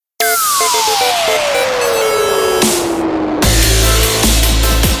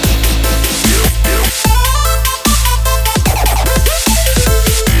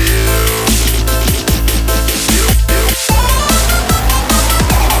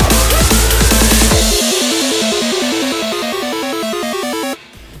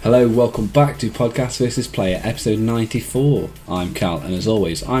Hello, welcome back to Podcast vs. Player, episode 94. I'm Cal, and as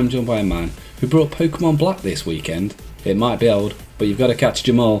always, I'm joined by a man who brought Pokemon Black this weekend. It might be old, but you've got to catch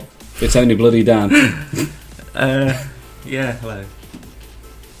Jamal. It's only bloody Dan. Yeah, hello.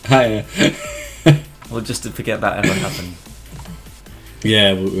 Hiya. Well, just to forget that ever happened.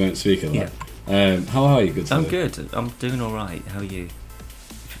 Yeah, we won't speak of that. Yeah. How are you, good sir? I'm good. I'm doing alright. How are you?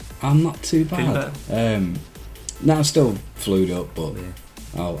 I'm not too Feeling bad. better? No, I'm still flued up, but Yeah.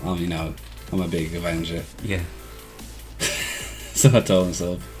 I'm a big Avenger. Yeah. So I told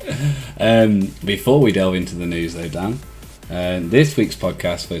myself. Before we delve into the news though, Dan, this week's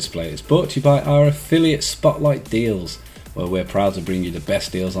podcast First Play is brought to you by our affiliate Spotlight Deals, where we're proud to bring you the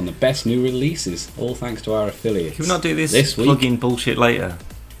best deals on the best new releases, all thanks to our affiliates. Can we not do this week? plug-in bullshit later?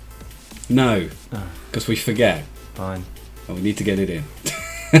 No, Oh, because we forget, fine. and we need to get it in.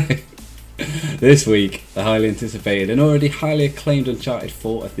 This week, the highly anticipated and already highly acclaimed Uncharted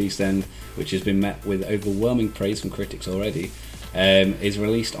 4 A Thief's End, which has been met with overwhelming praise from critics already, is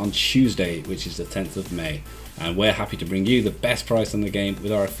released on Tuesday, which is the 10th of May. And we're happy to bring you the best price on the game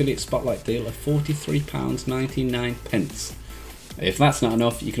with our affiliate Spotlight deal of £43.99. If that's not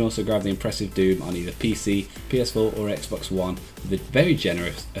enough, you can also grab the impressive Doom on either PC, PS4 or Xbox One with a very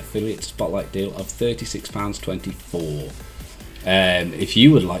generous affiliate Spotlight deal of £36.24. If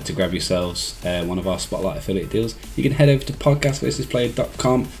you would like to grab yourselves one of our Spotlight affiliate deals, you can head over to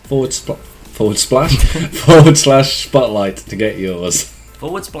podcastversusplayer.com // Spotlight to get yours.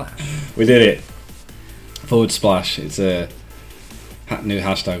 Forward splash. We did it. // It's a new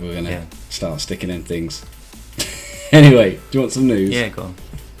hashtag we're going to start sticking in things. Anyway, do you want some news? Yeah, go on.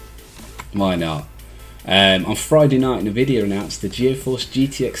 Why not? On Friday night, NVIDIA announced the GeForce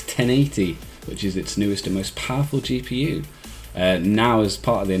GTX 1080, which is its newest and most powerful GPU. Now, as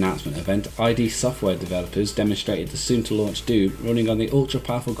part of the announcement event, ID Software developers demonstrated the soon-to-launch Doom running on the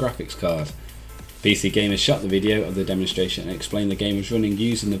ultra-powerful graphics card. PC Gamers shot the video of the demonstration and explained the game was running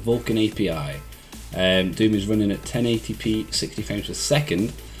using the Vulkan API. Doom is running at 1080p 60 frames per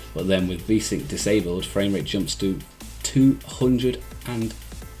second, but then with VSync disabled, frame rate jumps to 200 and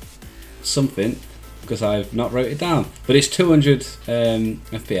something, because I've not wrote it down. But it's 200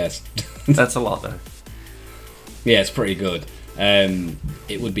 FPS. That's a lot, though. Yeah, it's pretty good.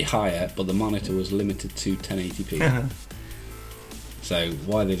 It would be higher, but the monitor was limited to 1080p. So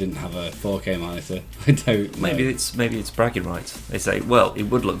why they didn't have a 4K monitor, I don't know. Maybe it's bragging rights. They say, well, it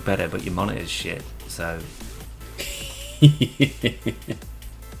would look better, but your monitor's shit. So I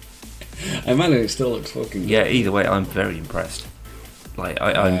imagine it still looks fucking good. yeah. Either way, I'm very impressed. Like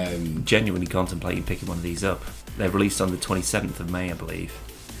I'm genuinely contemplating picking one of these up. They're released on the 27th of May, I believe.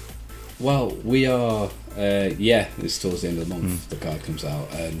 Well, we are. It's towards the end of the month. The card comes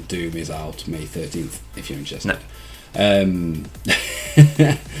out, and Doom is out May 13th. If you're interested. No.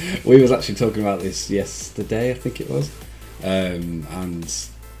 We was actually talking about this yesterday, I think it was, and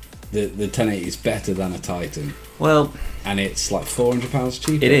the 1080 is better than a Titan. Well, and it's like £400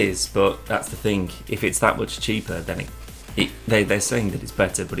 cheaper. it is, but that's the thing. If it's that much cheaper, then they're saying that it's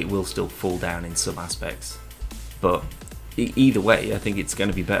better, but it will still fall down in some aspects. But either way, I think it's going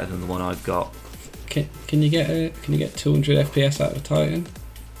to be better than the one I've got. Can you get 200 FPS out of a Titan?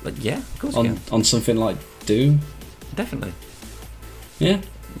 But yeah, of course you can. On something like Doom? Definitely. Yeah.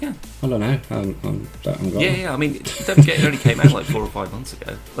 Yeah. I don't know. I haven't got one. Yeah. I mean, don't forget, it only came out like 4 or 5 months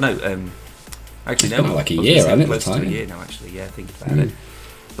ago. Well, no. Actually, It's no. been like a I was year, gonna say hasn't it, close the to a time? year now, actually. Yeah, think about it.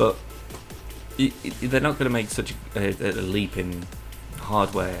 But they're not going to make such a leap in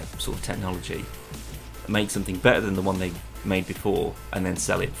hardware sort of technology. Make something better than the one they made before, and then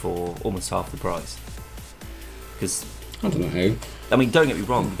sell it for almost half the price. Because I don't know. I mean, don't get me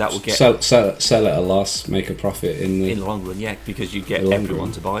wrong, that will get Sell at a loss, make a profit in the long run, yeah, because you get the long everyone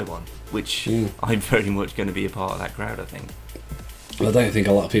run. to buy one, which Yeah. I'm very much going to be a part of that crowd, I think. Well, I don't think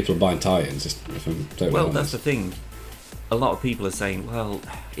a lot of people are buying Titans. If I'm totally Well, honest. that's the thing. A lot of people are saying, well,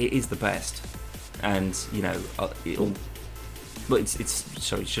 it is the best, and you know, it'll. But it's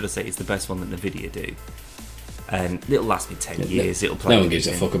sorry, should I say it's the best one that Nvidia do, and it'll last me 10 years. It'll play. No one gives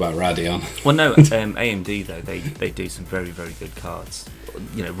a fuck about Radeon. Well, no, AMD though they do some very very good cards,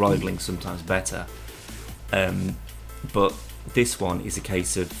 you know, rivaling sometimes better. But this one is a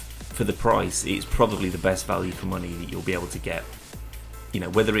case of, for the price, it's probably the best value for money that you'll be able to get. You know,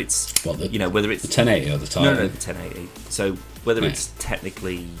 whether it's What, the 1080 1080 or the Titan? No, the 1080. So whether it's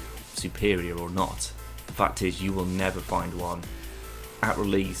technically superior or not, the fact is you will never find one at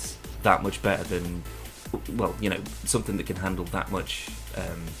release that much better than, well, you know, something that can handle that much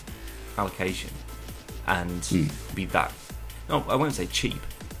allocation and be that. No, I won't say cheap,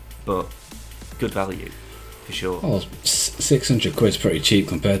 but good value for sure. Well, 600 quid's pretty cheap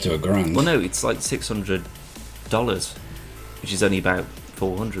compared to £1,000. Well, no, it's like $600, which is only about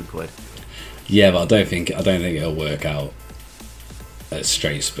 400 quid. Yeah, but I don't think it'll work out at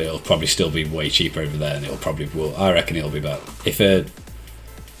straight speed. It'll probably still be way cheaper over there, and I reckon it'll be about, if a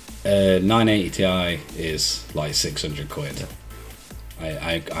 980 Ti is like 600 quid,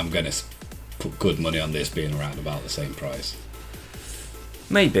 I'm gonna put good money on this being around about the same price.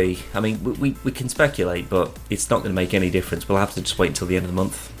 Maybe. I mean, we can speculate, but it's not going to make any difference. We'll have to just wait until the end of the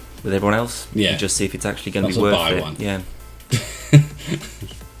month with everyone else, and just see if it's actually going to be worth it. One. Yeah.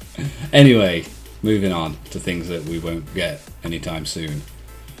 Anyway, moving on to things that we won't get anytime soon.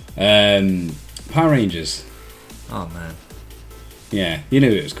 Power Rangers. Oh man. Yeah, you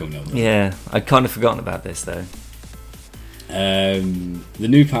knew it was coming up. Yeah, I'd kind of forgotten about this though. The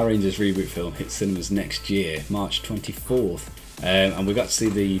new Power Rangers reboot film hits cinemas next year, March 24th, and we got to see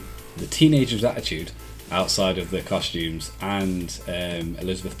the teenagers' attitude outside of the costumes and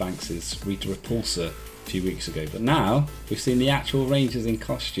Elizabeth Banks' Rita Repulsa a few weeks ago. But now we've seen the actual Rangers in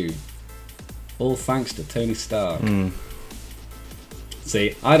costume, all thanks to Tony Stark.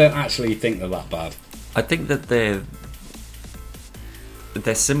 See, I don't actually think they're that bad. I think that they're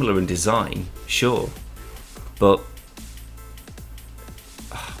similar in design, sure, but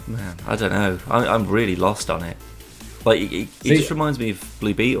man, I don't know. I'm really lost on it. Like it just reminds me of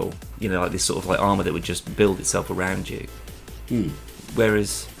Blue Beetle. You know, like this sort of like armor that would just build itself around you.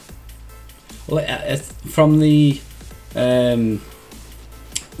 Whereas, well,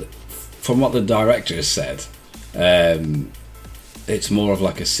 from what the director has said, it's more of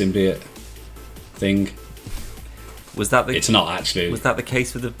like a symbiote thing. It's not actually. Was that the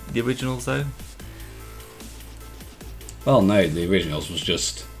case with the originals though? Well, no. The originals was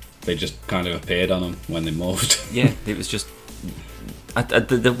just. They just kind of appeared on them when they morphed. Yeah, it was just...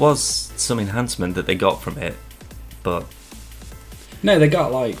 there was some enhancement that they got from it, but... No, they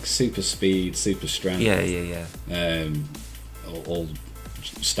got like super speed, super strength. Yeah. All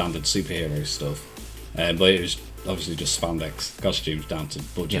standard superhero stuff. But it was obviously just spandex costumes down to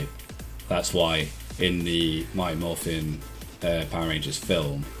budget. Yeah. That's why in the Mighty Morphin Power Rangers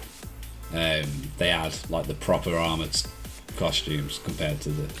film, they had like the proper armoured costumes compared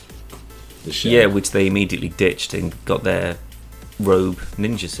to the show. Yeah, which they immediately ditched and got their robe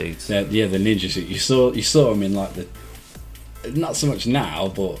ninja suits. The ninja suit. You saw them in like the, not so much now,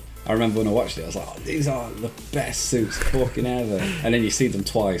 but I remember when I watched it, I was like, oh, these are the best suits fucking ever. And then you see them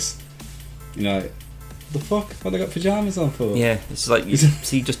twice, you know, the fuck? What they got pajamas on for? Yeah, it's like you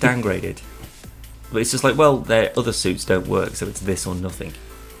just downgraded. But it's just like, well, their other suits don't work, so it's this or nothing.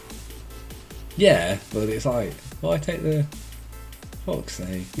 Yeah, but it's like, well, I take the fuck's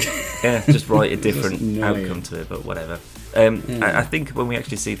sake. Yeah, just write a different outcome to it, but whatever. I think when we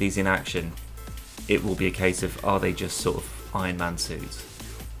actually see these in action, it will be a case of, are they just sort of Iron Man suits?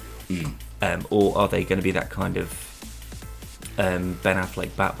 Or are they going to be that kind of Ben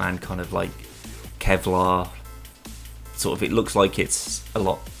Affleck Batman kind of like Kevlar sort of? It looks like it's a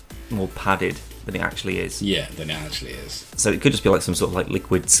lot more padded than it actually is. Yeah, than it actually is. So it could just be like some sort of like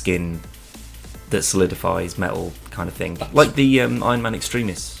liquid skin that solidifies metal kind of thing, like the Iron Man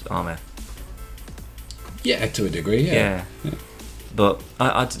Extremis armor. Yeah, to a degree. Yeah. But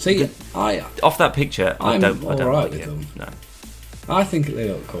I off that picture, I don't like it. Them. No, I think they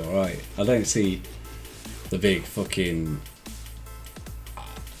look alright. I don't see the big fucking.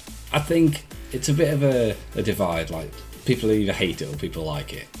 I think it's a bit of a divide. Like people either hate it or people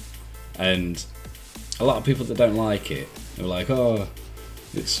like it, and a lot of people that don't like it are like, oh.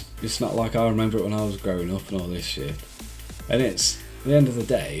 It's not like I remember it when I was growing up and all this shit. And it's, at the end of the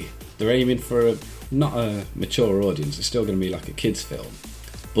day, they're aiming for not a mature audience. It's still going to be like a kids' film.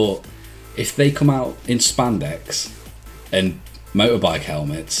 But if they come out in spandex and motorbike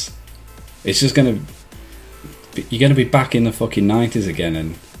helmets, it's just going to... You're going to be back in the fucking 90s again.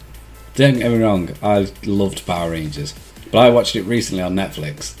 And don't get me wrong, I loved Power Rangers. But I watched it recently on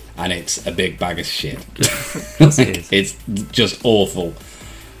Netflix and it's a big bag of shit. It's just awful.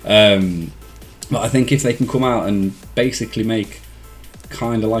 But I think if they can come out and basically make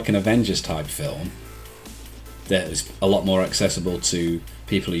kind of like an Avengers type film that is a lot more accessible to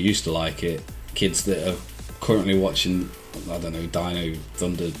people who used to like it, kids that are currently watching, I don't know, Dino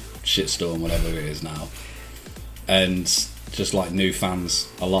Thunder Shitstorm, whatever it is now, and just like new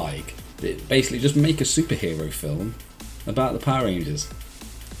fans alike, basically just make a superhero film about the Power Rangers.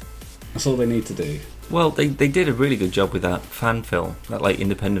 That's all they need to do. Well, they did a really good job with that fan film, that like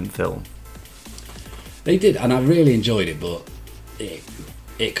independent film. They did, and I really enjoyed it, but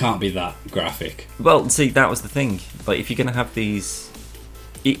it can't be that graphic. Well, see, that was the thing. Like, if you're going to have these...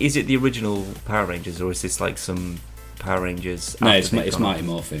 Is it the original Power Rangers, or is this like some Power Rangers. No, after they've it's gone Mighty on.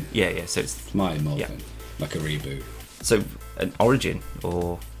 Morphin. Yeah. So it's It's Mighty Morphin, like a reboot. so an origin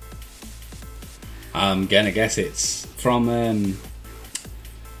or I'm gonna guess it's from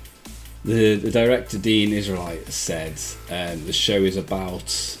the director Dean Israelite said the show is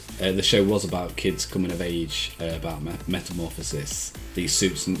about the show was about kids coming of age about metamorphosis. These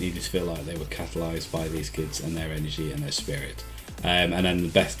suits needed to feel like they were catalyzed by these kids and their energy and their spirit. And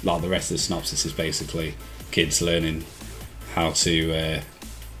then the rest of the synopsis is basically kids learning how to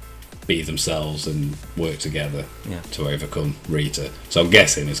be themselves and work together to overcome Rita. So I'm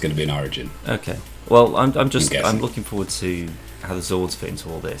guessing it's going to be an origin. Okay. Well, I'm looking forward to how the Zords fit into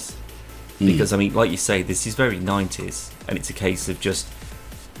all this, because I mean, like you say, this is very 90s, and it's a case of just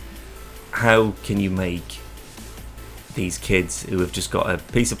how can you make these kids who have just got a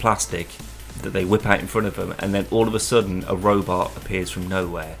piece of plastic that they whip out in front of them, and then all of a sudden a robot appears from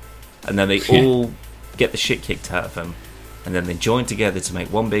nowhere, and then they all get the shit kicked out of them, and then they join together to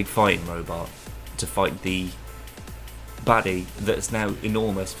make one big fighting robot to fight the baddie that's now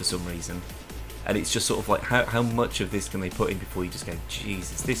enormous for some reason. And it's just sort of like, how much of this can they put in before you just go,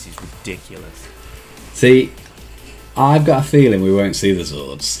 Jesus, this is ridiculous. See, I've got a feeling we won't see the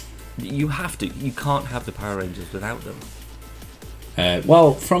Zords. You have to. You can't have the Power Rangers without them.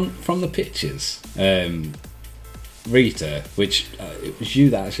 Well, from the pictures, Rita, which it was you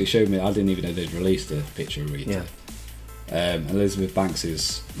that actually showed me. I didn't even know they'd released a picture of Rita. Yeah. Elizabeth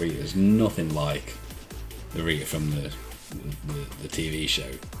Banks's Rita is nothing like the Rita from the TV show.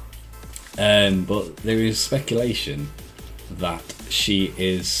 But there is speculation that she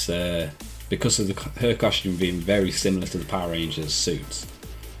is, because of her costume being very similar to the Power Rangers suits,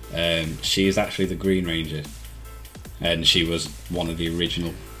 she is actually the Green Ranger, and she was one of the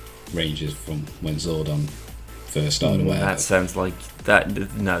original Rangers from when Zordon first started. That sounds like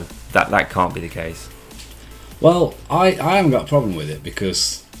that. No, that can't be the case. Well, I haven't got a problem with it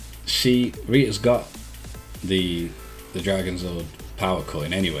because Rita's got the Dragon Zord power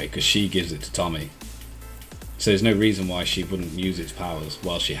coin anyway, because she gives it to Tommy. So there's no reason why she wouldn't use its powers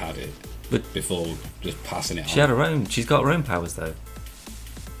while she had it, but before just passing it on. She had her own. She's got her own powers though.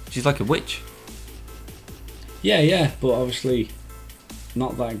 She's like a witch. Yeah, but obviously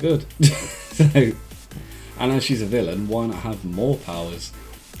not that good. So, I know she's a villain. Why not have more powers?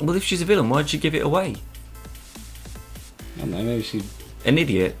 Well, if she's a villain, why'd she give it away? I don't know. Maybe she. An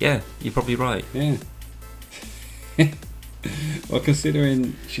idiot. Yeah, you're probably right. Yeah. Well,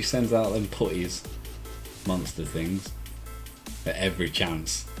 considering she sends out them putties, monster things, at every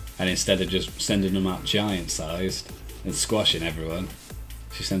chance, and instead of just sending them out giant sized and squashing everyone,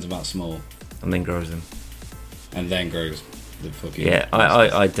 she sends them out small. And then grows them. And then grows the fucking... Yeah,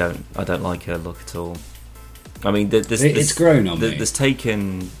 I don't like her look at all. I mean, it's grown on me. There's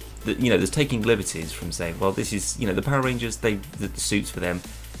taking liberties from saying, well, this is, the Power Rangers, the suits for them,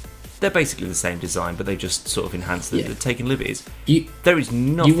 they're basically the same design, but they just sort of enhance them. They're taking liberties. There is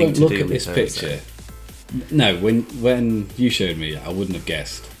nothing you won't to look do at with this her, picture. so. No, when you showed me, I wouldn't have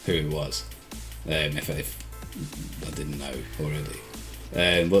guessed who it was if I didn't know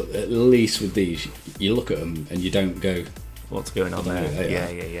already. But at least with these, you look at them and you don't go, "What's going on there?"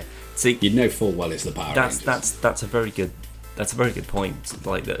 Yeah. See, you know full well it's the Power Rangers. That's a very good. That's a very good point,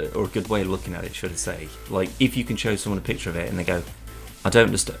 or a good way of looking at it, should I say? Like, if you can show someone a picture of it and they go, I don't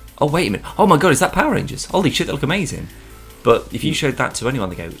understand. Oh, wait a minute. Oh my god, is that Power Rangers? Holy shit, they look amazing. But if you showed that to anyone,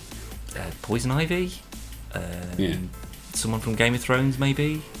 they go, Poison Ivy? Someone from Game of Thrones,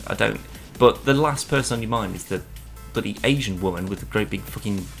 maybe? I don't. But the last person on your mind is the bloody Asian woman with the great big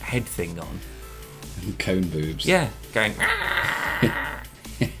fucking head thing on. And cone boobs. Yeah, going.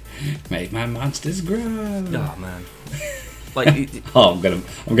 Make my monsters grow. Oh man. Like, I'm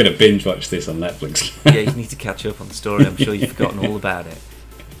gonna binge watch this on Netflix. Yeah, you need to catch up on the story. I'm sure you've forgotten all about it.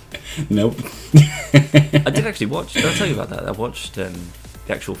 Nope. I did actually watch. Did I tell you about that? I watched the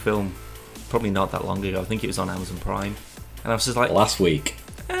actual film probably not that long ago. I think it was on Amazon Prime, and I was just like, last week.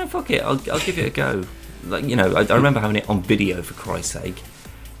 Fuck it, I'll give it a go. Like, I remember having it on video, for Christ's sake.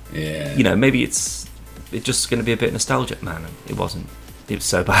 Yeah. Maybe it's just going to be a bit nostalgic, man. It wasn't. It was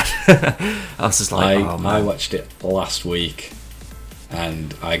so bad. I was just like, oh, man. I watched it last week,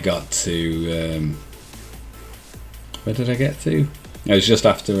 and I got to where did I get to? It was just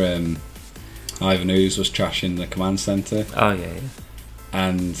after Ivan Ooze was trashing the command centre. Oh yeah.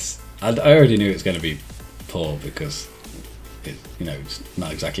 And I already knew it was going to be poor because it's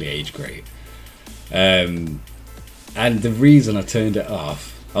not exactly age great. And the reason I turned it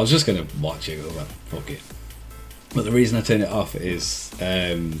off, I was just going to watch it, but fuck it. But the reason I turned it off is,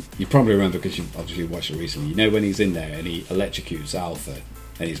 you probably remember because you obviously watched it recently. When he's in there and he electrocutes Alpha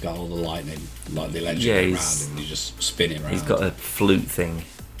and he's got all the lightning, like the electric Yeah, around he's- him, and he's just spinning around. He's got a flute thing.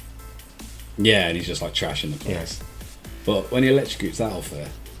 Yeah, and he's just like trashing the place. But when he electrocutes Alpha,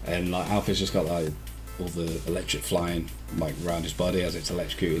 and like Alpha's just got like all the electric flying like around his body as it's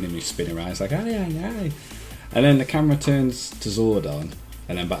electrocuting him, he's spinning around. It's like aye, aye, aye. And then the camera turns to Zordon,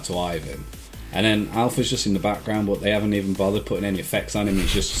 and then back to Ivan. And then Alpha's just in the background, but they haven't even bothered putting any effects on him.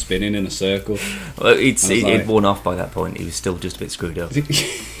 He's just spinning in a circle. Well, It's he'd like- worn off by that point. He was still just a bit screwed up.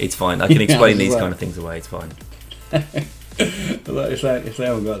 It's It's fine. I can explain these like- kind of things away. It's fine. like if they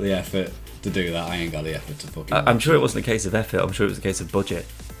haven't got the effort to do that, I ain't got the effort to fucking. I'm sure it wasn't a case of effort. I'm sure it was a case of budget.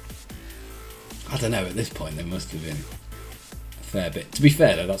 I don't know. At this point, there must have been a fair bit. To be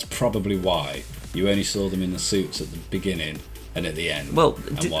fair, though, that's probably why you only saw them in the suits at the beginning and at the end. Well,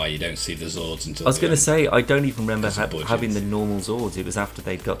 and why you don't see the Zords until. I was the going to end. say, I don't even remember Because of budgets. having the normal Zords. It was after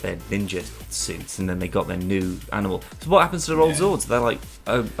they'd got their ninja suits and then they got their new animal. So what happens to their old Yeah. Zords? They're like,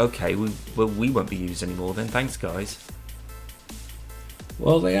 oh, okay, we won't be used anymore then. Thanks, guys.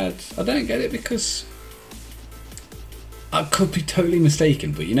 Well, they had. I don't get it because I could be totally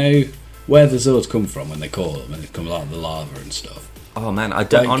mistaken, but you know where the Zords come from when they call them, and it comes out of the lava and stuff. Oh man, I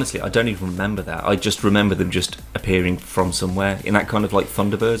don't Like- honestly, I don't even remember that. I just remember them just appearing from somewhere in that kind of like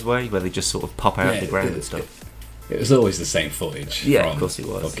Thunderbirds way, where they just sort of pop out of the ground and stuff. It was always the same footage. Yeah, from of course it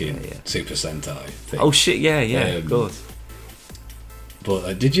was. Fucking Yeah, yeah. Super Sentai thing. Oh shit, yeah, of course.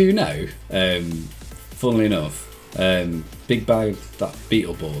 But did you know? Funnily enough, Big Bad that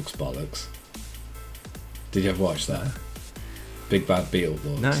Beetleborgs bollocks. Did you ever watch that? Big Bad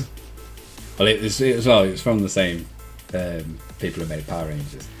Beetleborgs. No. Well, it was from the same people who made Power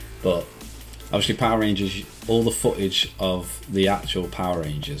Rangers, but obviously Power Rangers. All the footage of the actual Power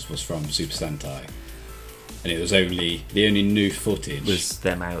Rangers was from Super Sentai, and it was only the only new footage Was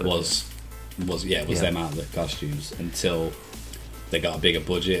them out? was Yeah. them out of the costumes until they got a bigger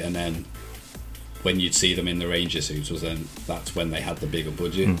budget, and then when you'd see them in the Ranger suits that's when they had the bigger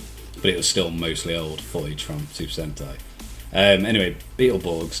budget. But it was still mostly old footage from Super Sentai. Anyway,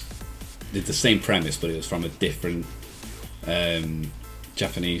 Beetleborgs did the same premise, but it was from a different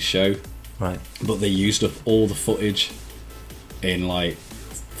Japanese show. Right. But they used up all the footage in like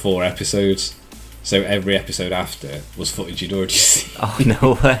 4 episodes. So every episode after was footage you'd already seen. Oh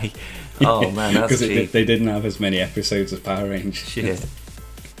no way! Oh man, that's Because cheap. they didn't have as many episodes of Power Rangers. Shit.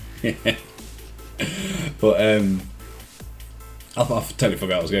 But I totally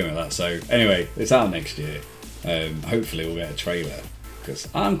forgot I was going with that. So anyway, it's out next year. Hopefully we'll get a trailer because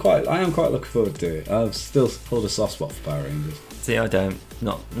I am quite looking forward to it. I still hold a soft spot for Power Rangers. See, I don't.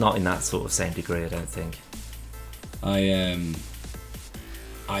 Not in that sort of same degree. I don't think.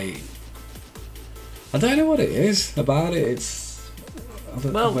 I don't know what it is about it. I don't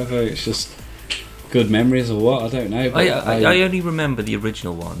know Well- whether it's just good memories or what. I don't know. But I only remember the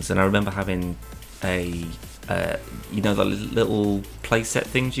original ones, and I remember having a the little playset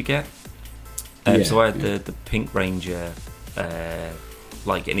things you get. So I had the Pink Ranger,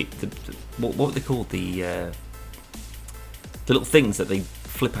 what were they called? The little things that they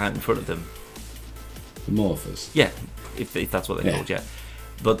flip out in front of them. the Morphers. Yeah, if that's what they're Yeah. called, yeah.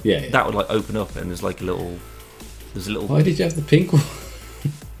 But Yeah. that would like open up, and there's a little. Why did you have the pink one?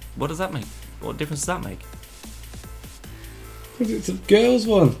 What does that make? What difference does that make? Because it's a girls'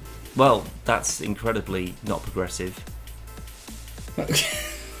 one. Well, that's incredibly not progressive.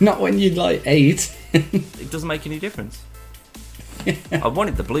 Not when you're like 8. It doesn't make any difference. I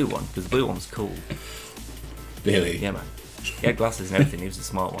wanted the blue one because the blue one was cool. Really? Yeah, man. He had glasses and everything. He was the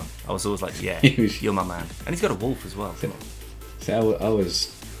smart one. I was always like, yeah, He was- you're my man. And he's got a wolf as well. Come on. So I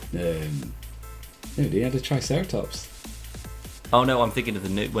was. No, he had a Triceratops. Oh no, I'm thinking of the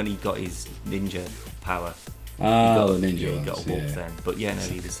new when he got his ninja power. Ah, got, the ninja he ones. got a wolf Yeah. then. But yeah, no,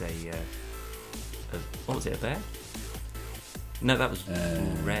 he was a what was it? A bear? No, that was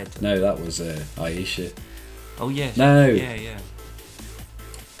red. No, that was Aisha. Oh yeah. No. Yeah.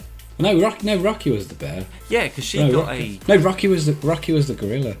 No, Rocky was the bear. Yeah, because she No, got Rocky. No, Rocky was the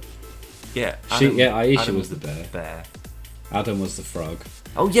gorilla. Aisha was the bear. Adam was the frog.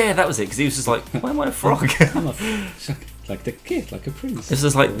 Oh yeah, that was it. Because he was just like, why am I a frog? I'm like the kid, like a prince. It's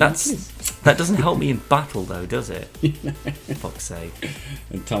just like Like that doesn't help me in battle though, does it? Fuck's sake.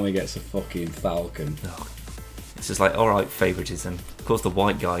 And Tommy gets a fucking falcon. Oh, it's just like, alright, favouritism. Of course the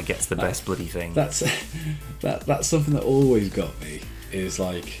white guy gets the best bloody thing. That's that's something that always got me. Is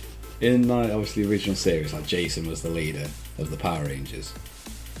like in like obviously the original series, like Jason was the leader of the Power Rangers,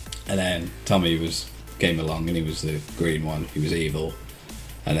 and then Tommy came along and he was the green one. He was evil,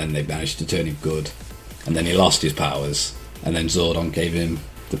 and then they managed to turn him good, and then he lost his powers, and then Zordon gave him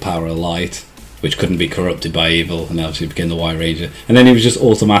the power of light, which couldn't be corrupted by evil, and obviously became the White Ranger. And then he was just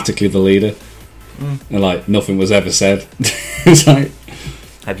automatically the leader, and like nothing was ever said. It's like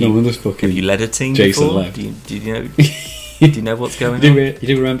have you led a team Jason before? left. Do you know? Do you know what's going on? You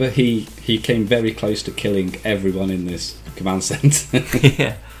do remember he came very close to killing everyone in this command center.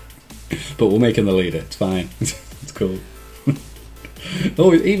 Yeah. But we'll make him the leader. It's fine. It's cool.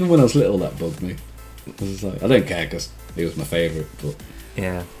 Oh, even when I was little, that bugged me. I was just like, I don't care because he was my favourite, but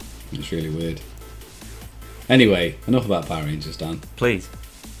yeah, it's really weird. Anyway, enough about Power Rangers, Dan. Please.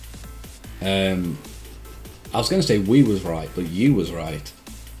 I was going to say we was right, but you was right.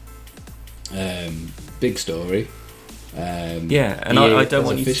 Big story. Yeah, and I don't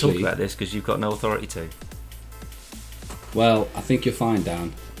want you to talk about this because you've got no authority to. Well, I think you're fine,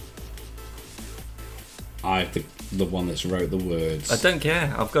 Dan. I'm the one that's wrote the words. I don't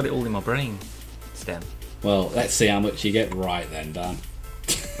care. I've got it all in my brain stem. Well, let's see how much you get right then, Dan.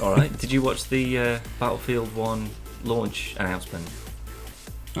 All right. Did you watch the Battlefield 1 launch announcement?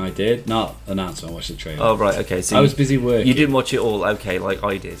 I did. Not announcement, I watched the trailer. Oh, right, okay. So I was busy working. You didn't watch it all, okay, like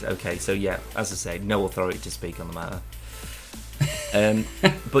I did. Okay, so yeah, as I say, no authority to speak on the matter.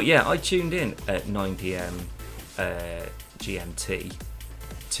 But yeah, I tuned in at 9 PM GMT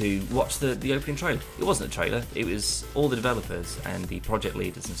to watch the opening trailer. It wasn't a trailer, it was all the developers and the project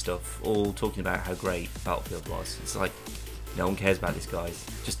leaders and stuff all talking about how great Battlefield was. It's like, no one cares about this, guys.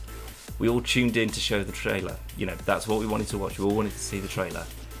 Just, we all tuned in to show the trailer. You know, that's what we wanted to watch. We all wanted to see the trailer.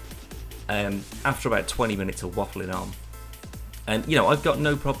 After about 20 minutes of waffling on, and you know, I've got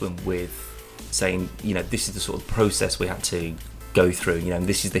no problem with saying, you know, this is the sort of process we had to go through, you know, and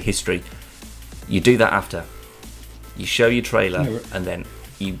this is the history. You do that after. You show your trailer, and then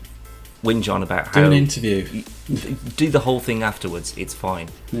you whinge on about how... Do an interview. Do the whole thing afterwards, it's fine.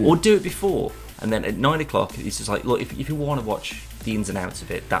 Yeah. Or do it before, and then at 9 o'clock, it's just like, look, if you want to watch the ins and outs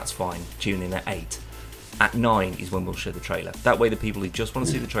of it, that's fine. Tune in at 8. At 9 is when we'll show the trailer. That way the people who just want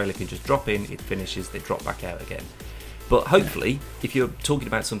to see the trailer can just drop in, it finishes, they drop back out again. But hopefully, if you're talking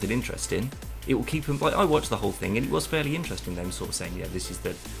about something interesting, it will keep them... Like, I watched the whole thing, and it was fairly interesting, them sort of saying, yeah, this is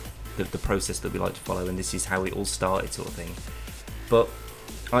the process that we like to follow, and this is how it all started, sort of thing. But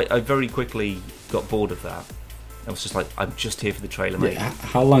I very quickly got bored of that. I was just like, I'm just here for the trailer, mate. Yeah,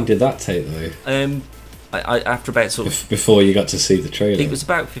 how long did that take, though? I after about sort of... Before you got to see the trailer? It was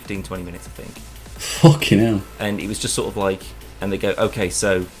about 15-20 minutes, I think. Fucking hell. And it was just sort of like... And they go, okay,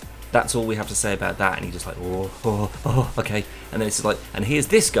 so that's all we have to say about that. And you're just like, oh, okay. And then it's just like, and here's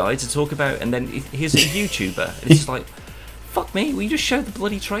this guy to talk about, and then here's a YouTuber. And it's just like, fuck me, we just showed the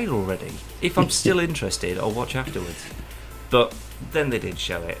bloody trailer already. If I'm still interested, I'll watch afterwards. But then they did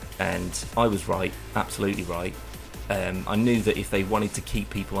show it, and I was right, absolutely right. I knew that if they wanted to keep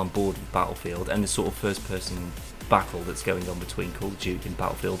people on board with Battlefield and the sort of first-person battle that's going on between Call of Duty and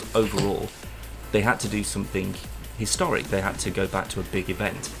Battlefield overall, they had to do something historic. They had to go back to a big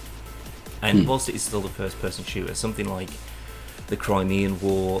event. And whilst it is still the first-person shooter, something like the Crimean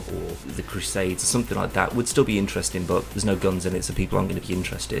War or the Crusades or something like that would still be interesting, but there's no guns in it, so people aren't going to be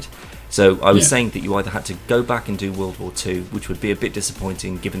interested. So I was saying that you either had to go back and do World War II, which would be a bit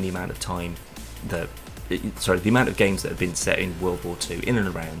disappointing given the amount of time that... the amount of games that have been set in World War II, in and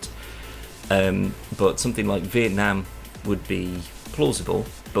around. But something like Vietnam would be plausible,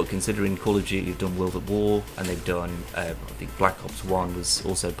 but considering Call of Duty have done World at War, and they've done, I think Black Ops 1 was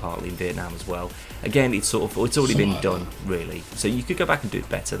also partly in Vietnam as well. Again, it's already been done, really. So you could go back and do it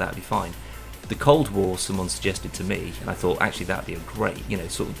better, that'd be fine. The Cold War, someone suggested to me, and I thought, actually, that'd be a great, you know,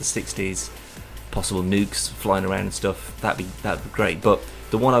 sort of the 60s, possible nukes flying around and stuff, that'd be great. But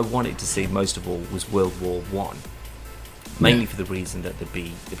the one I wanted to see most of all was World War One, mainly for the reason that there'd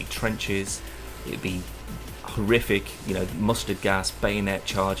be trenches, it'd be horrific, you know, mustard gas, bayonet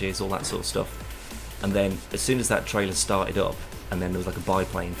charges, all that sort of stuff. And then as soon as that trailer started up, and then there was like a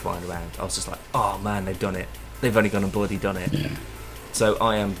biplane flying around, I was just like, oh man, they've done it. They've only gone and bloody done it. Yeah. So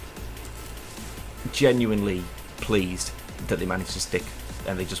I am genuinely pleased that they managed to stick,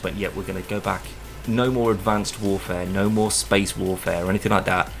 and they just went, yeah, we're going to go back. No more advanced warfare, no more space warfare or anything like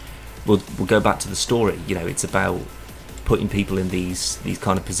that. We'll go back to the story. You know, it's about putting people in these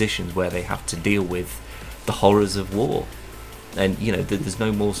kind of positions where they have to deal with the horrors of war. And, you know, there's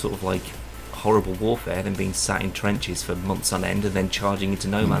no more sort of like horrible warfare than being sat in trenches for months on end and then charging into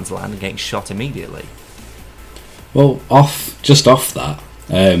no man's land and getting shot immediately. Well, just off that,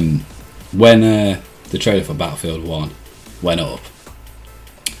 when the trailer for Battlefield 1 went up,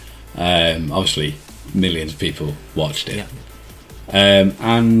 obviously millions of people watched it,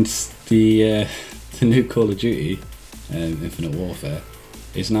 and the new Call of Duty, Infinite Warfare,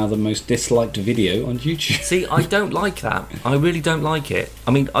 is now the most disliked video on YouTube. See, I don't like that. I really don't like it.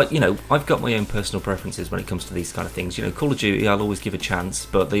 I mean, I've got my own personal preferences when it comes to these kind of things. You know, Call of Duty, I'll always give a chance,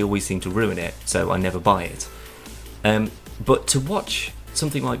 but they always seem to ruin it, so I never buy it. But to watch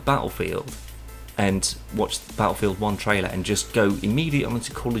something like Battlefield and watch the Battlefield 1 trailer and just go immediately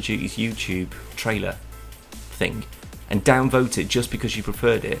onto Call of Duty's YouTube trailer thing and downvote it just because you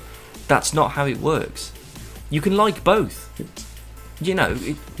preferred it, that's not how it works. You can like both. You know,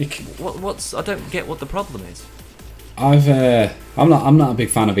 what's I don't get what the problem is. I'm not a big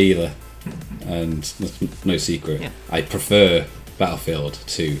fan of either, and that's no secret. Yeah. I prefer Battlefield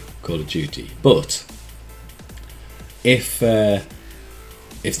to Call of Duty, but if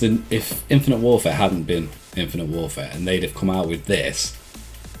Infinite Warfare hadn't been Infinite Warfare and they'd have come out with this,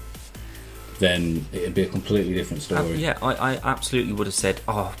 then it'd be a completely different story. Yeah, I absolutely would have said,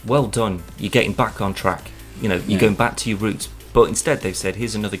 "Oh, well done, you're getting back on track. You know, you're going back to your roots." But instead they've said,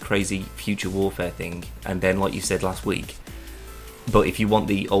 here's another crazy future warfare thing, and then, like you said last week, but if you want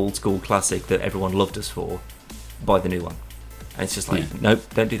the old school classic that everyone loved us for, buy the new one. And it's just like, nope,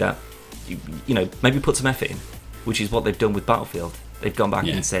 don't do that. You know, maybe put some effort in, which is what they've done with Battlefield. They've gone back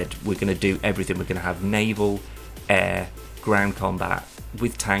and said, we're going to do everything. We're going to have naval, air, ground combat,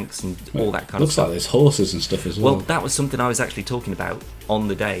 with tanks and all that kind of stuff. Looks like there's horses and stuff as well. Well, that was something I was actually talking about on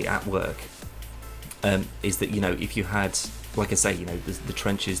the day at work, is that, you know, if you had... Like I say, you know, there's the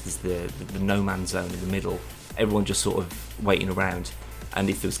trenches, there's the no man's zone in the middle, everyone just sort of waiting around, and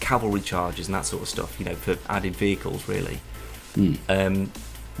if there was cavalry charges and that sort of stuff, you know, for added vehicles, really.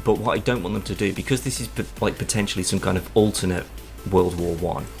 But what I don't want them to do, because this is like potentially some kind of alternate World War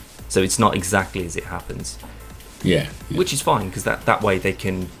One, so it's not exactly as it happens. Yeah. Which is fine, because that way they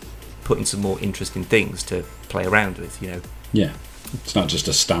can put in some more interesting things to play around with, you know. Yeah, it's not just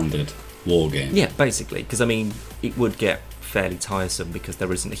a standard war game. Yeah, basically, because I mean, it would get fairly tiresome because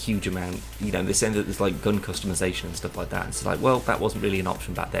there isn't a huge amount, you know, they're saying that there's like gun customization and stuff like that. It's like, well, that wasn't really an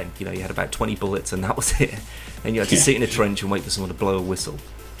option back then. You know, you had about 20 bullets and that was it, and you had to sit in a trench and wait for someone to blow a whistle.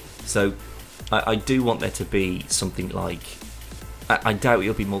 So I do want there to be something like, I doubt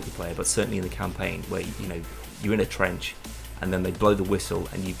it'll be multiplayer, but certainly in the campaign where, you know, you're in a trench and then they blow the whistle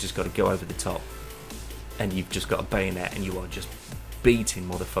and you've just got to go over the top and you've just got a bayonet and you are just beating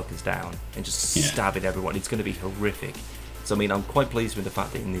motherfuckers down and just stabbing everyone. It's going to be horrific. So I mean, I'm quite pleased with the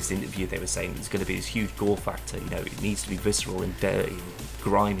fact that in this interview they were saying there's going to be this huge gore factor. You know, it needs to be visceral and dirty and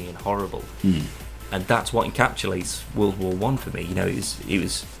grimy and horrible, and that's what encapsulates World War One for me. You know, it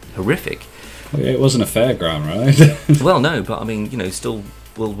was horrific. Well, it wasn't a fairground, right? Well, no, but I mean, you know, still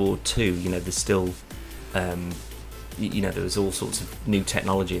World War Two. You know, there's still, you know, there was all sorts of new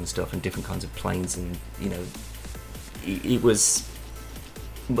technology and stuff and different kinds of planes, and you know, it was.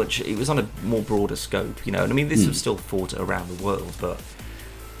 But it was on a more broader scope, you know. And I mean, this was still fought around the world, but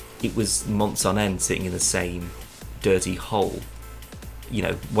it was months on end sitting in the same dirty hole, you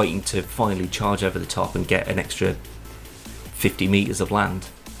know, waiting to finally charge over the top and get an extra 50 metres of land,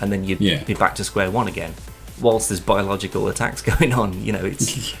 and then you'd be back to square one again, whilst there's biological attacks going on. You know,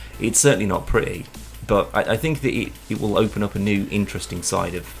 it's certainly not pretty, but I think that it will open up a new, interesting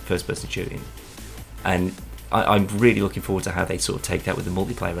side of first-person shooting, and I'm really looking forward to how they sort of take that with the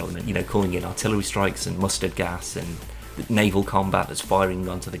multiplayer element, you know, calling in artillery strikes and mustard gas and naval combat that's firing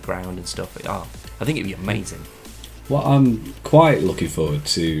onto the ground and stuff. I think it'd be amazing. What I'm quite looking forward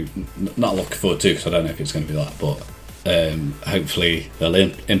to, not looking forward to because I don't know if it's going to be that, but hopefully they'll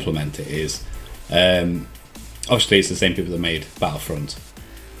implement it, is obviously it's the same people that made Battlefront,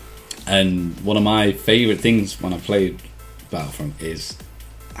 and one of my favourite things when I played Battlefront is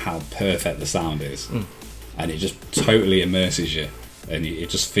how perfect the sound is. And it just totally immerses you, and it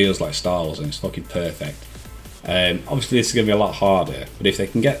just feels like Star Wars, and it's fucking perfect. Obviously this is going to be a lot harder, but if they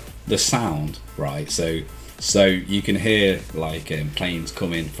can get the sound right, so you can hear like planes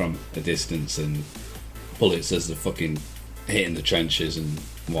coming from a distance and bullets as they're fucking hitting the trenches and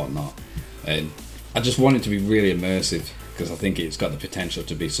whatnot, and I just want it to be really immersive because I think it's got the potential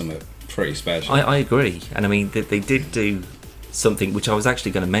to be something pretty special. I agree, and I mean they did do something which I was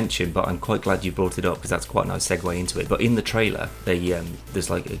actually going to mention, but I'm quite glad you brought it up because that's quite a nice segue into it. But in the trailer, there's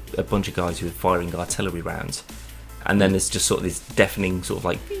like a bunch of guys who are firing artillery rounds, and then there's just sort of this deafening sort of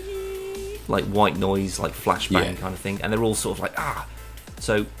like white noise, like flashbang kind of thing, and they're all sort of like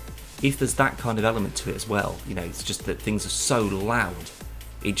So if there's that kind of element to it as well, you know, it's just that things are so loud,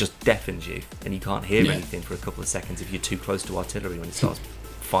 it just deafens you, and you can't hear anything for a couple of seconds if you're too close to artillery when it starts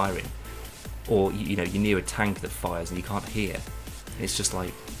firing. Or you know, you're near a tank that fires and you can't hear. It's just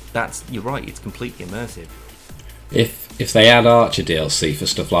like you're right. It's completely immersive. If they add Archer DLC for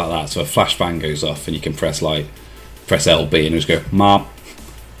stuff like that, so a flashbang goes off and you can press LB and just go mop,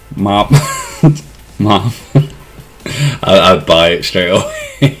 Mom. Mom. I'd buy it straight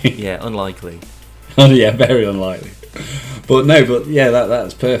away. Yeah, unlikely. Oh, yeah, very unlikely. But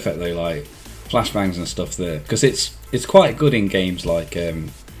that's perfectly like flashbangs and stuff there, because it's quite good in games like a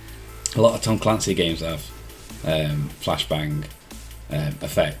lot of Tom Clancy games have flashbang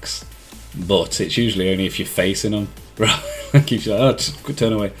effects, but it's usually only if you're facing them. Right, like if you're like, oh, just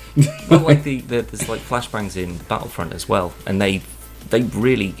turn away. Well, like there's like flashbangs in Battlefront as well, and they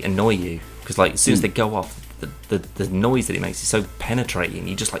really annoy you because like as soon as they go off, the noise that it makes is so penetrating.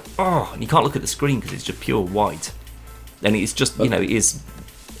 You're just like, oh, and you can't look at the screen because it's just pure white, and it's just it is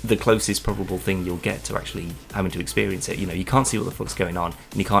the closest probable thing you'll get to actually having to experience it. You can't see what the fuck's going on,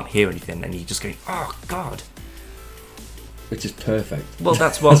 and you can't hear anything, and you're just going, oh god. Which is perfect. Well,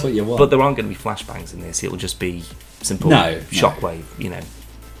 that's what you want. But there aren't going to be flashbangs in this. It'll just be simple shockwave,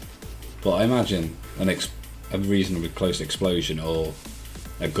 But I imagine a reasonably close explosion or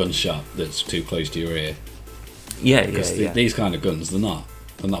a gunshot that's too close to your ear. Yeah, these kind of guns, they're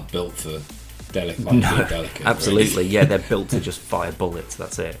not built for delicate. Absolutely, yeah, they're built to just fire bullets.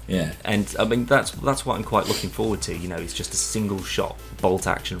 That's it. Yeah, and I mean that's what I'm quite looking forward to. It's just a single shot bolt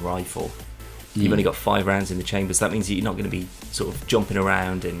action rifle. You've only got 5 rounds in the chamber, so that means that you're not going to be sort of jumping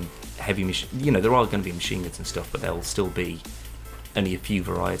around and heavy machine. There are going to be machine guns and stuff, but there'll still be only a few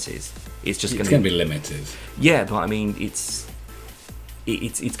varieties. It's going to be limited. Yeah, but I mean it's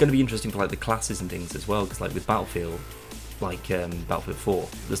going to be interesting for like the classes and things as well, because like with Battlefield, like Battlefield 4,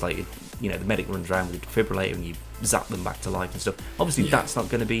 there's like the medic runs around with a defibrillator and you zap them back to life and stuff. Obviously, that's not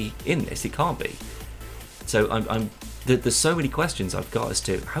going to be in this. It can't be. So there's so many questions I've got as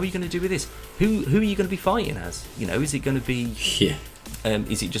to how are you going to do with this? Who are you going to be fighting as? Is it going to be? Yeah.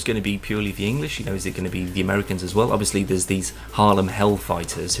 Is it just going to be purely the English? Is it going to be the Americans as well? Obviously, there's these Harlem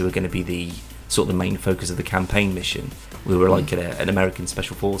Hellfighters who are going to be the sort of the main focus of the campaign mission. We were like an American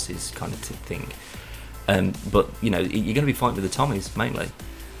Special Forces kind of thing. But you're going to be fighting with the Tommies mainly.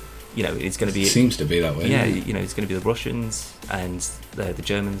 It's going to be. It seems to be that way. Yeah, it's going to be the Russians and the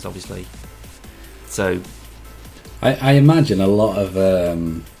Germans, obviously. So. I imagine a lot of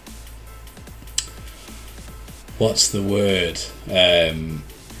what's the word? I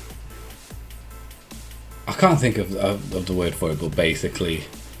can't think of the word for it, but basically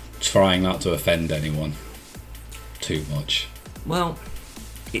trying not to offend anyone too much. Well,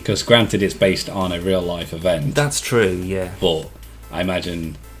 because granted, it's based on a real life event. That's true, yeah. But I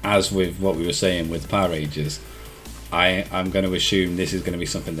imagine, as with what we were saying with Power Rangers, I'm going to assume this is going to be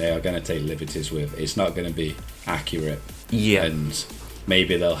something they are going to take liberties with. It's not going to be accurate. Yeah. And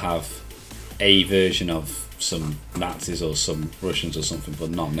maybe they'll have a version of some Nazis or some Russians or something,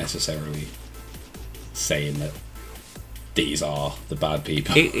 but not necessarily saying that these are the bad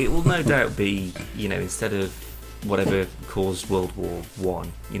people. It will no doubt be, instead of whatever caused World War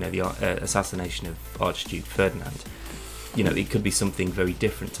One, the assassination of Archduke Ferdinand, it could be something very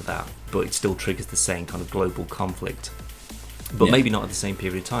different to that, but it still triggers the same kind of global conflict. But maybe not at the same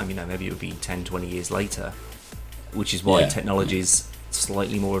period of time, maybe it would be 10, 20 years later, which is why technology is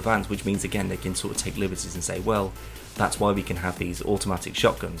slightly more advanced, which means, again, they can sort of take liberties and say, well, that's why we can have these automatic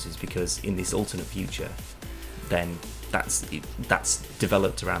shotguns, is because in this alternate future, then that's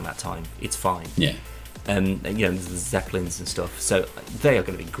developed around that time. It's fine. Yeah. And the Zeppelins and stuff, so they are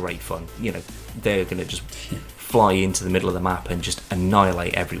going to be great fun. They're going to just fly into the middle of the map and just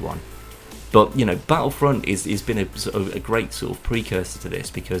annihilate everyone. But Battlefront is been a great sort of precursor to this,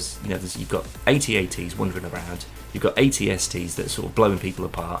 because you've got AT-ATs wandering around, you've got AT-STs that are sort of blowing people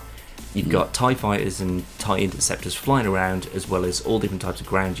apart, you've got TIE fighters and TIE interceptors flying around, as well as all different types of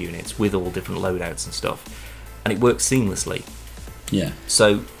ground units with all different loadouts and stuff, and it works seamlessly. Yeah.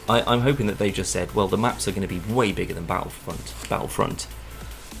 So I'm hoping that they just said, well, the maps are going to be way bigger than Battlefront,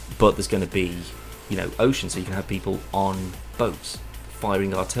 but there's going to be ocean, so you can have people on boats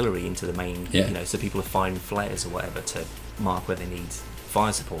firing artillery into the main, so people are firing flares or whatever to mark where they need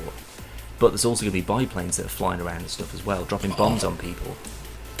fire support. But there's also going to be biplanes that are flying around and stuff as well, dropping bombs on people.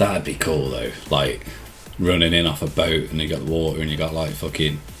 That'd be cool though, like running in off a boat and you got the water and you got like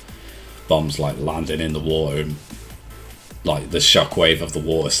fucking bombs like landing in the water and like the shockwave of the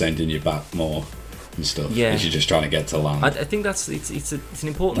water sending you back more and stuff. Yeah, as you're just trying to get to land. I think it's an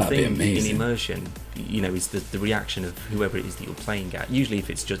important thing in immersion. Is the reaction of whoever it is that you're playing at. Usually, if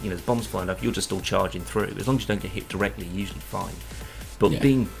it's just there's bombs flying up, you're just all charging through. As long as you don't get hit directly, you're usually fine. But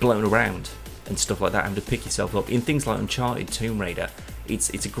being blown around and stuff like that, having to pick yourself up in things like Uncharted, Tomb Raider, it's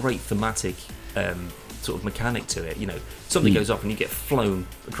a great thematic sort of mechanic to it. Something goes off and you get flown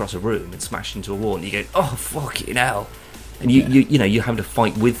across a room and smashed into a wall, and you go, oh fucking hell, and you have to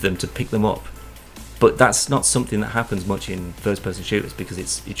fight with them to pick them up. But that's not something that happens much in first-person shooters because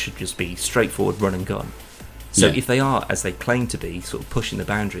it should just be straightforward run and gun. So if they are, as they claim to be, sort of pushing the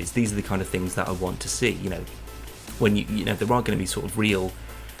boundaries, these are the kind of things that I want to see. When there are going to be sort of real,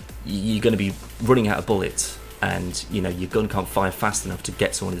 you're going to be running out of bullets, and your gun can't fire fast enough to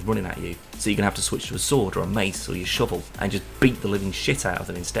get someone who's running at you. So you're going to have to switch to a sword or a mace or your shovel and just beat the living shit out of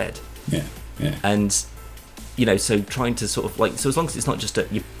them instead. Yeah. And so trying to sort of so as long as it's not just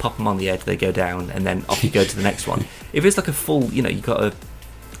you pop them on the edge, they go down, and then off you go to the next one. If it's like a full, you got a,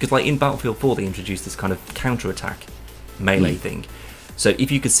 because like in Battlefield 4 they introduced this kind of counter-attack melee thing. So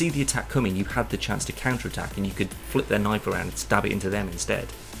if you could see the attack coming, you had the chance to counter-attack, and you could flip their knife around and stab it into them instead.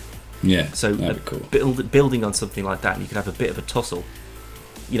 Yeah. So that'd be cool. Building on something like that, you could have a bit of a tussle.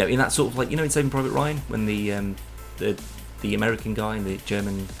 In that sort of in Saving Private Ryan, when the American guy and the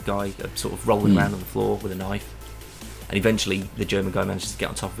German guy are sort of rolling around on the floor with a knife, and eventually the German guy manages to get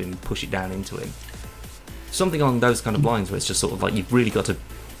on top of him and push it down into him. Something along those kind of lines, where it's just sort of like you've really got to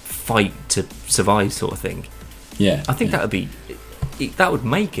fight to survive, sort of thing. Yeah, I think that would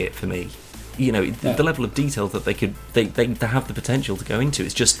make it for me. The level of detail that they have the potential to go into.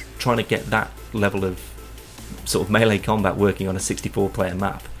 It's just trying to get that level of sort of melee combat working on a 64-player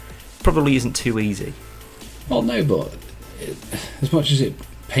map. Probably isn't too easy. Well, no, but as much as it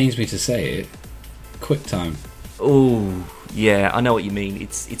pains me to say it, QuickTime. Oh, yeah, I know what you mean.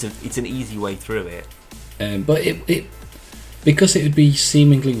 It's an easy way through it. But it because it would be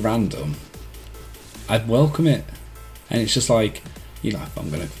seemingly random, I'd welcome it. And it's just like, I'm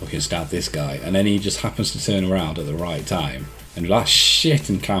going to fucking stab this guy, and then he just happens to turn around at the right time, and that shit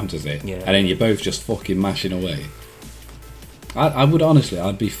encounters it, yeah. And then you're both just fucking mashing away. I would honestly,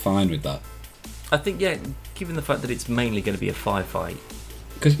 I'd be fine with that. I think, given the fact that it's mainly going to be a firefight.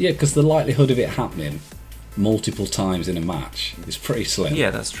 Because the likelihood of it happening multiple times in a match is pretty slim. Yeah,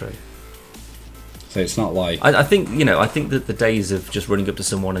 that's true. So it's not like... I think that the days of just running up to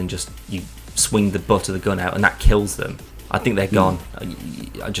someone and just you swing the butt of the gun out and that kills them, I think they're gone.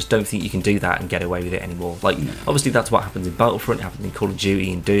 I just don't think you can do that and get away with it anymore. Obviously that's what happens in Battlefront, it happens in Call of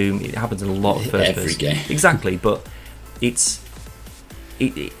Duty and Doom, it happens in a lot of first every game. Exactly, but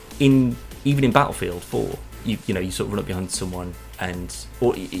even in Battlefield 4, you sort of run up behind someone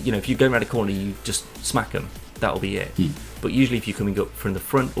or if you go around a corner, you just smack them. That'll be it. But usually, if you're coming up from the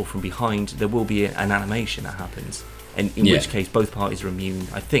front or from behind, there will be an animation that happens, and in which case both parties are immune.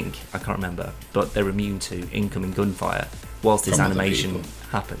 I can't remember, but they're immune to incoming gunfire whilst this animation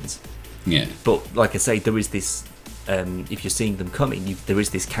happens. Yeah. But like I say, there is this. If you're seeing them coming, there is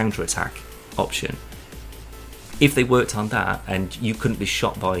this counter-attack option. If they worked on that, and you couldn't be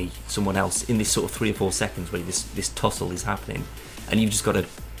shot by someone else in this sort of 3 or 4 seconds where this tussle is happening, and you've just got to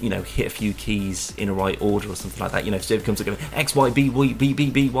hit a few keys in a right order or something like that. So it comes up X, Y, B, Y, B, B,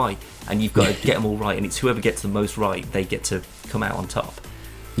 B, Y, and you've got to get them all right, and it's whoever gets the most right, they get to come out on top.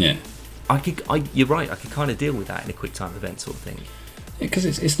 Yeah. You're right, I could kind of deal with that in a quick time event sort of thing. Because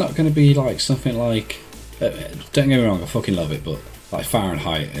it's not going to be like something like... don't get me wrong, I fucking love it, but like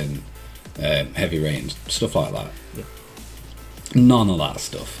Fahrenheit and Heavy Rain, stuff like that. Yeah. None of that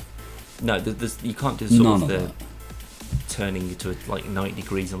stuff. No, you can't do sort of that. Turning to 90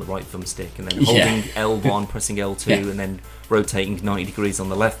 degrees on the right thumbstick and then holding L1, pressing L2, and then rotating 90 degrees on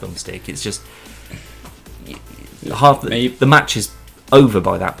the left thumbstick. It's just half the match is over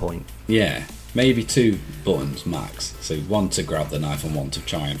by that point. Yeah, maybe 2 buttons max. So one to grab the knife and one to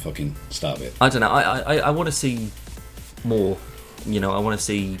try and fucking stab it. I don't know. I want to see more. I want to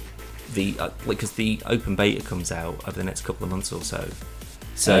see the because the open beta comes out over the next couple of months or so.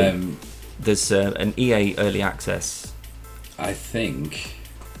 So there's an EA early access. I think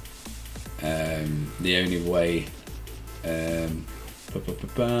the only way,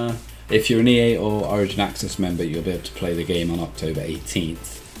 if you're an EA or Origin Access member, you'll be able to play the game on October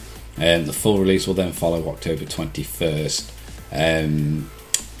 18th. The full release will then follow October 21st.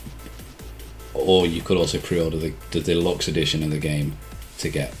 Or you could also pre-order the deluxe edition of the game to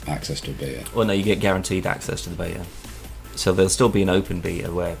get access to a beta. Well, no, you get guaranteed access to the beta. So there'll still be an open beta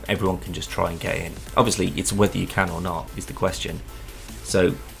where everyone can just try and get in. Obviously, it's whether you can or not is the question.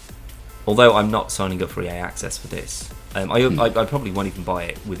 So, although I'm not signing up for EA Access for this, I probably won't even buy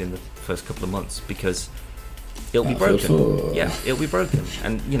it within the first couple of months because it'll be broken. Yeah, it'll be broken.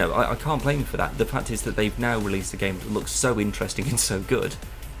 And, I can't blame them for that. The fact is that they've now released a game that looks so interesting and so good.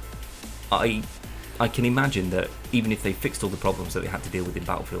 I can imagine that even if they fixed all the problems that they had to deal with in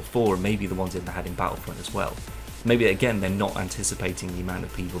Battlefield 4 and maybe the ones that they had in Battlefront as well, maybe again they're not anticipating the amount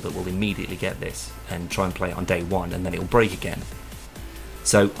of people that will immediately get this and try and play it on day one and then it'll break again.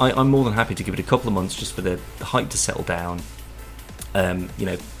 So I'm more than happy to give it a couple of months just for the hype to settle down,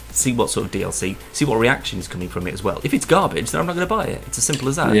 see what sort of DLC, see what reaction is coming from it as well. If it's garbage, then I'm not going to buy it. It's as simple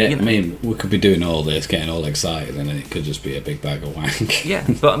as that. Yeah, you know? I mean, we could be doing all this, getting all excited, and it could just be a big bag of wank. Yeah,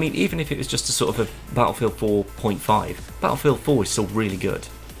 but I mean, even if it was just a sort of a Battlefield 4.5, Battlefield 4 is still really good.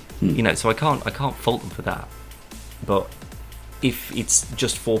 You know, so I can't fault them for that. But if it's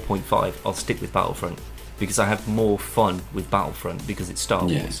just 4.5, I'll stick with Battlefront because I have more fun with Battlefront because it's Star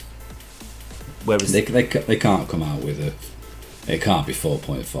Wars. Yeah. Whereas They can't come out with it can't be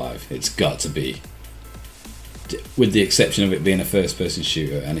 4.5. It's got to be, with the exception of it being a first-person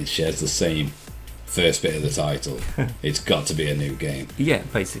shooter and it shares the same first bit of the title, it's got to be a new game. yeah,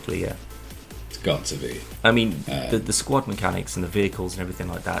 basically, yeah. It's got to be. I mean, the squad mechanics and the vehicles and everything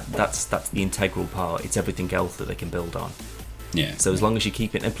like that, that's the integral part. It's everything else that they can build on. Yeah. So as long as you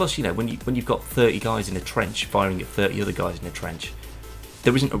keep it, and plus, you know, when you've got 30 guys in a trench firing at 30 other guys in a trench,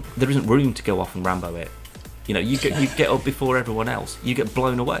 there isn't room to go off and Rambo it. You know, you get up before everyone else, you get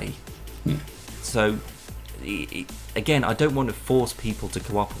blown away. Yeah. So, again, I don't want to force people to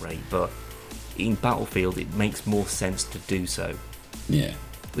cooperate, but in Battlefield, it makes more sense to do so. Yeah.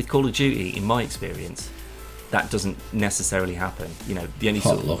 With Call of Duty, in my experience, that doesn't necessarily happen. You know, the only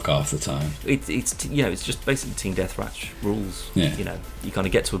Hot luck half the time. it's you know, it's just basically team deathmatch rules. Yeah. You know, you kind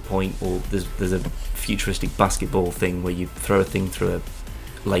of get to a point, or there's a futuristic basketball thing where you throw a thing through a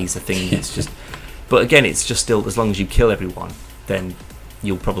laser thing. Yeah. It's just, but again, it's just still, as long as you kill everyone, then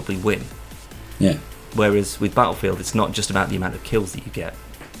you'll probably win. Yeah. Whereas with Battlefield, it's not just about the amount of kills that you get.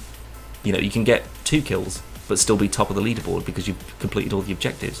 You know, you can get 2 kills but still be top of the leaderboard because you've completed all the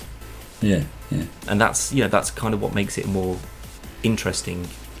objectives. Yeah. Yeah. And that's, you know, that's kind of what makes it a more interesting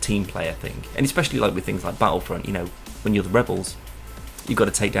team player thing. And especially like with things like Battlefront, you know, when you're the rebels, you've got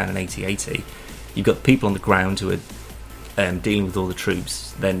to take down an AT-AT. You've got people on the ground who are dealing with all the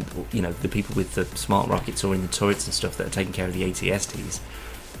troops. Then, you know, the people with the smart rockets or in the turrets and stuff that are taking care of the AT-STs.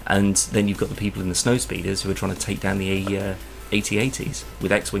 And then you've got the people in the snow speeders who are trying to take down the AT-ATs with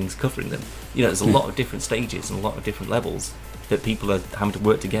X-Wings covering them. You know, there's a lot of different stages and a lot of different levels that people are having to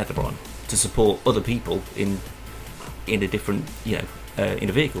work together on to support other people in a different, you know, in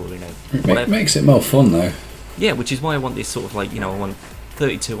a vehicle or in a whatever. It makes it more fun though. Yeah, which is why I want this sort of like, you know, I want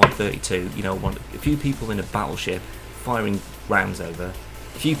 32 on 32. You know, I want a few people in a battleship firing rounds over, a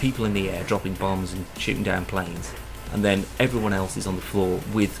few people in the air dropping bombs and shooting down planes, and then everyone else is on the floor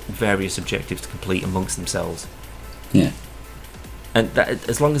with various objectives to complete amongst themselves. Yeah. And that,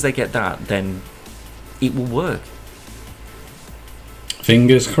 as long as they get that, then it will work.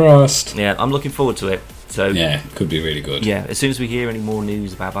 Fingers crossed. Yeah, I'm looking forward to it. So Yeah, could be really good. yeah, as soon as we hear any more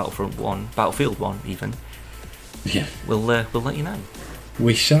news about Battlefield 1 even, Yeah. we'll let you know.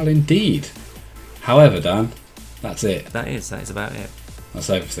 We shall indeed. However, Dan, that's it. That is about it. That's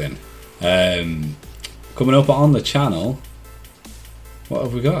everything. Coming up on the channel, what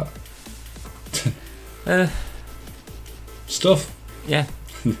have we got? Stuff. Yeah.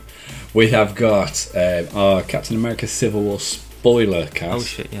 We have got our Captain America Civil War spoiler cast. Oh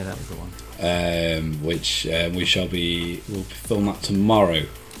shit, yeah, that was the one. Which we'll film that tomorrow.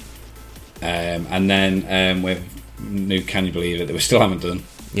 And then with new Can You Believe It that we still haven't done.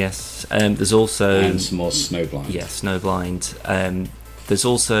 Yes. There's also And some more Snowblind. Yeah, Snowblind. There's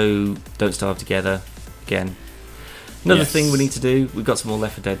also Don't Starve Together again. Another Yes. thing we need to do. We've got some more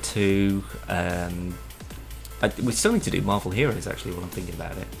Left 4 Dead 2. We still need to do Marvel Heroes, actually, while I'm thinking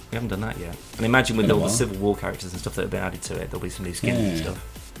about it. We haven't done that yet. And imagine with Been a all the while. Civil War characters and stuff that have been added to it, there'll be some new skins and Yeah. stuff.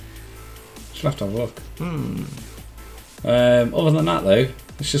 Just have to have a look. Other than that, though,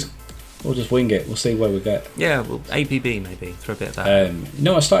 we'll just wing it. We'll see where we get. Yeah, well, APB maybe. Throw a bit of that. You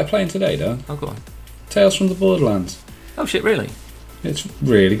know what I started playing today, Dan? Oh, go on. Tales from the Borderlands. Oh, shit, really? It's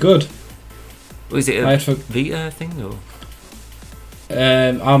really good. Was it I a had for- Vita thing, or...?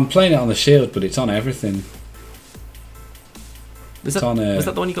 I'm playing it on the Shield, but it's on everything. Was It's that, on was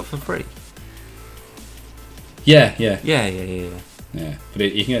that the one you got for free? Yeah. Yeah. Yeah,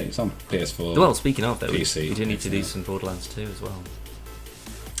 but you can get it's on PS4. Well, speaking of, though, PC, we do need to do yeah. some Borderlands 2 as well.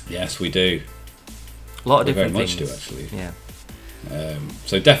 Yes, we do. A lot of We very different much things. do, actually. Yeah.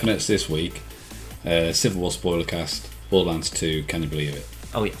 So definites this week: Civil War spoiler cast, Borderlands 2. Can You Believe It?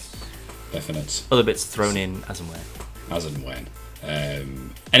 Oh, yes. Definites Other bits thrown in as and when. as and when.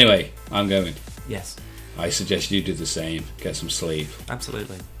 Anyway, I'm going. Yes, I suggest you do the same. Get some sleep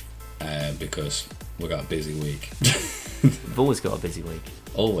absolutely. because we got a busy week. We've always got a busy week.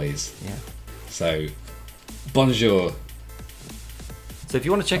 Always. Yeah. So, bonjour. So if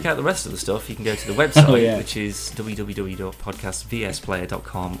you want to check out the rest of the stuff, you can go to the website, Oh, yeah. which is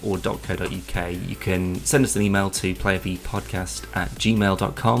www.podcastvsplayer.com or .co.uk. You can send us an email to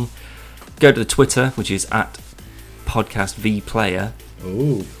playervpodcast@gmail.com. Go to the Twitter, which is @podcastvplayer.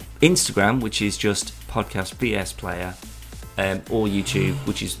 Ooh. Instagram, which is just podcast BS Player, or YouTube,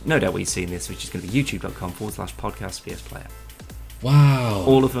 which is no doubt where you've seen this, which is going to be youtube.com/podcast BS Player. Wow.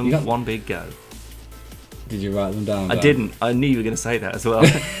 All of them, one big go. Did you write them down? I didn't. I knew you were going to say that as well.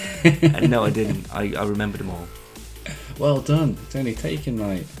 No, I didn't. I remembered them all. Well done. It's only taken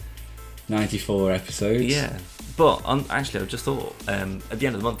like 94 episodes. Yeah. But actually, I just thought at the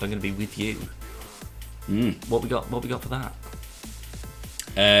end of the month I'm going to be with you. What we got for that?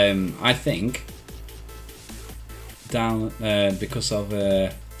 I think down because of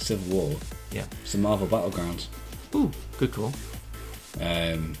Civil War. Yeah. Some Marvel Battlegrounds. Ooh, good call.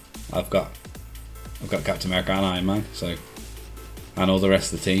 I've got Captain America and Iron Man, so, and all the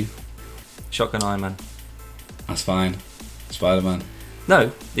rest of the team. Shotgun Iron Man. That's fine. Spider-Man.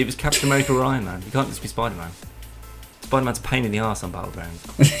 No, it was Captain America or Iron Man. You can't just be Spider-Man. Spider-Man's a pain in the arse on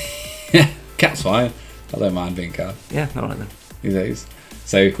Battlegrounds. Yeah, Cap's fine. I don't mind being Cap. Yeah, alright then. These days.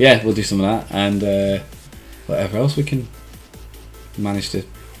 So yeah, we'll do some of that and whatever else we can manage to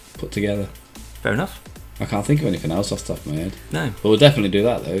put together. Fair enough. I can't think of anything else off the top of my head. No. But we'll definitely do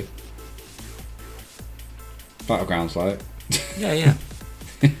that though. Battlegrounds, like. Yeah.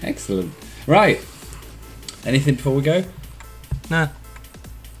 Excellent. Right. Anything before we go? No.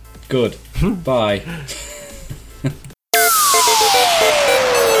 Good. Bye.